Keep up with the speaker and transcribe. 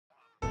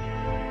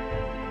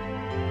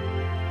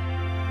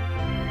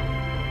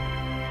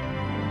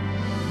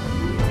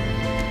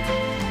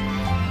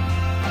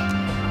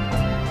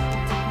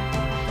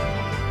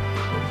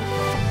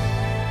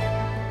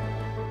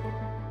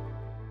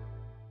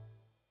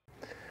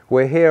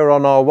We're here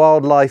on our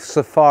wildlife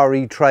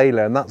safari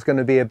trailer, and that's going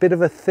to be a bit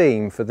of a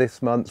theme for this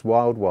month's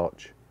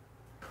WildWatch.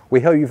 We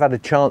hope you've had a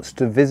chance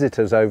to visit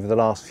us over the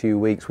last few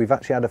weeks. We've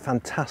actually had a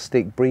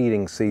fantastic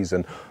breeding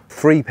season.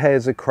 3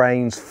 pairs of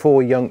cranes,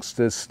 4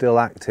 youngsters still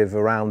active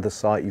around the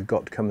site. You've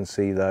got to come and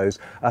see those.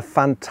 A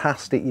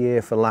fantastic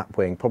year for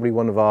lapwing, probably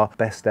one of our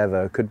best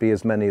ever. Could be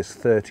as many as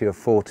 30 or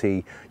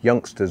 40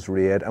 youngsters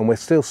reared, and we're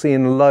still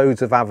seeing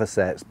loads of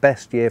avocets.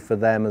 Best year for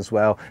them as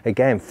well.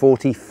 Again,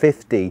 40,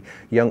 50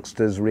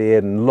 youngsters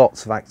reared and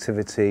lots of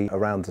activity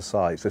around the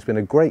site. So it's been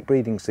a great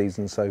breeding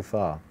season so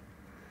far.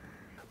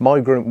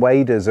 Migrant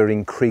waders are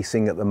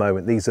increasing at the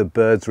moment. These are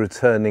birds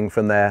returning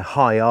from their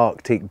high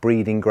Arctic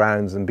breeding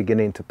grounds and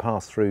beginning to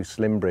pass through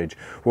Slimbridge.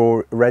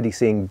 We're already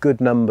seeing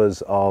good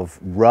numbers of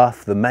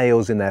ruff, the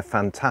males in their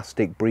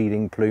fantastic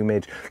breeding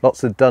plumage,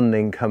 lots of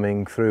dunning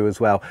coming through as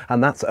well,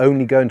 and that's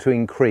only going to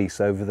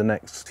increase over the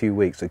next few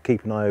weeks, so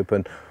keep an eye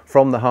open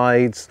from the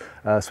hides,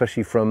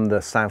 especially from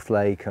the South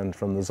Lake and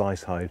from the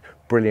Zeiss hide.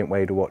 Brilliant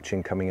wader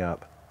watching coming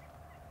up.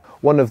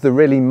 One of the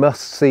really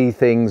must-see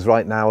things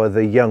right now are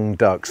the young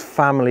ducks.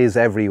 Families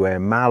everywhere,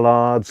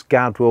 mallards,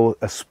 gadwall,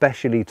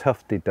 especially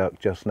tufted duck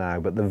just now,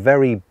 but the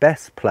very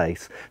best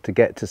place to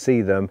get to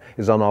see them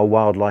is on our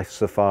wildlife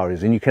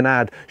safaris, and you can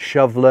add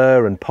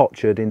shoveler and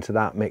pochard into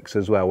that mix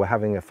as well. We're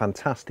having a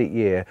fantastic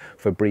year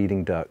for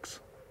breeding ducks.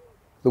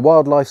 The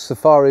wildlife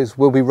safaris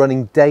will be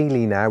running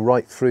daily now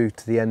right through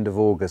to the end of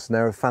August, and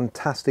they're a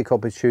fantastic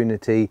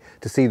opportunity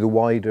to see the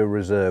wider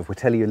reserve. We'll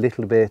tell you a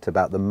little bit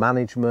about the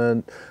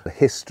management, the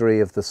history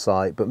of the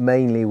site, but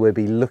mainly we'll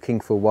be looking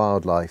for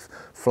wildlife,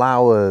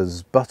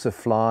 flowers,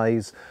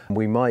 butterflies.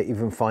 We might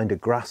even find a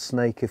grass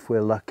snake if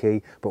we're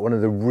lucky, but one of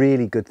the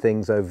really good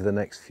things over the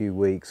next few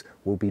weeks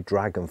will be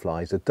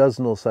dragonflies. A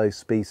dozen or so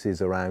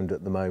species around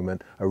at the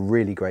moment, a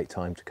really great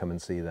time to come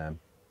and see them.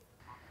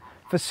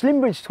 For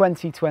Slimbridge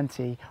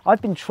 2020,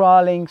 I've been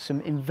trialling some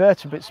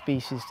invertebrate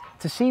species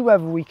to see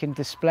whether we can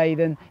display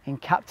them in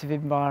captive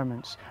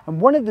environments.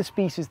 And one of the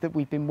species that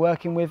we've been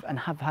working with and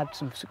have had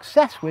some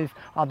success with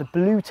are the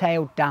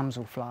blue-tailed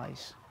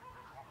damselflies.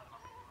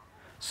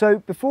 So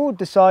before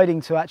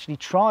deciding to actually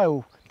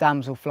trial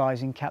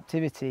damselflies in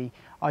captivity,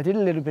 I did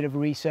a little bit of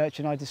research,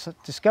 and I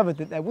discovered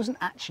that there wasn't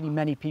actually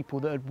many people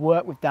that had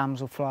worked with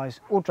damselflies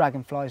or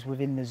dragonflies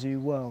within the zoo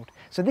world.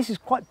 So this is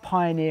quite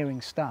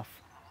pioneering stuff.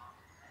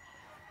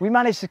 We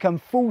managed to come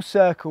full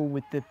circle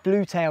with the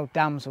blue-tailed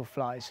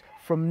damselflies,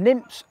 from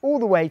nymphs all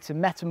the way to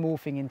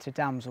metamorphing into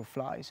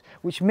damselflies,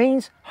 which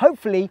means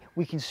hopefully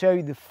we can show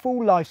you the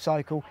full life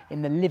cycle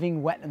in the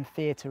living wetland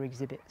theatre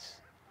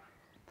exhibits.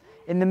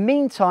 In the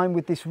meantime,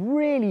 with this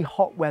really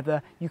hot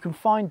weather, you can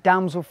find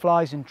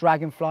damselflies and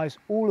dragonflies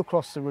all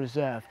across the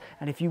reserve,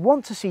 and if you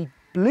want to see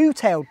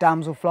blue-tailed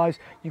damselflies,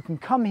 you can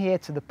come here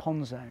to the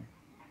pond zone.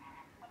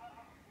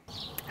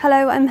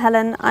 Hello, I'm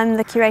Helen. I'm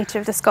the curator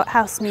of the Scott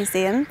House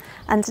Museum,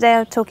 and today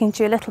I'm talking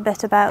to you a little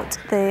bit about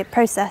the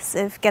process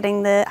of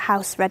getting the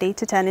house ready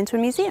to turn into a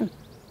museum.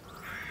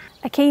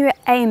 A key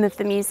aim of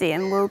the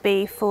museum will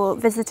be for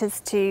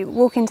visitors to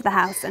walk into the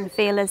house and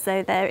feel as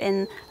though they're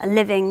in a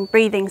living,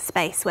 breathing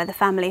space where the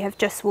family have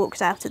just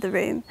walked out of the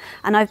room.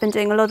 And I've been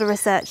doing a lot of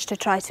research to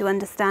try to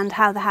understand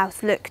how the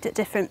house looked at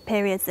different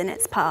periods in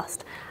its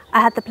past. I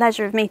had the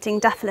pleasure of meeting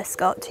Daphne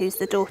Scott, who's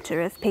the daughter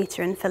of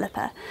Peter and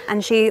Philippa,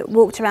 and she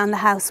walked around the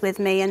house with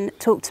me and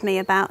talked to me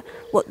about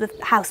what the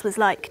house was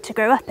like to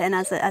grow up in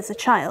as a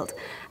child.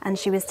 And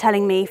she was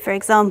telling me, for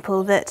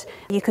example, that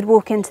you could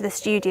walk into the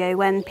studio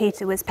when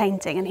Peter was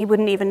painting and he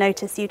wouldn't even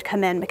notice you'd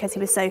come in because he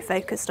was so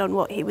focused on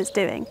what he was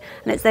doing.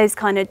 And it's those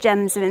kind of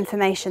gems of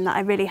information that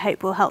I really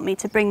hope will help me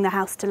to bring the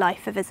house to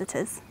life for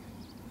visitors.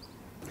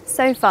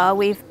 So far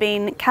we've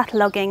been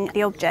cataloguing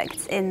the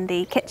objects in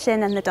the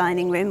kitchen and the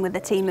dining room with a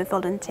team of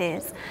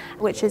volunteers,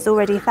 which is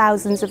already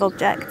thousands of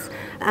objects,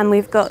 and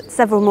we've got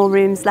several more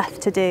rooms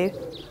left to do.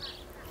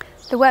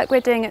 The work we're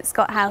doing at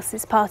Scott House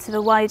is part of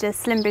a wider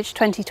Slimbridge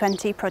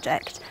 2020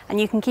 project, and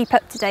you can keep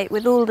up to date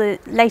with all the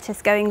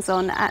latest goings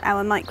on at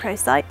our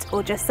microsite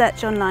or just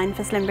search online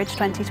for Slimbridge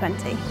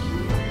 2020.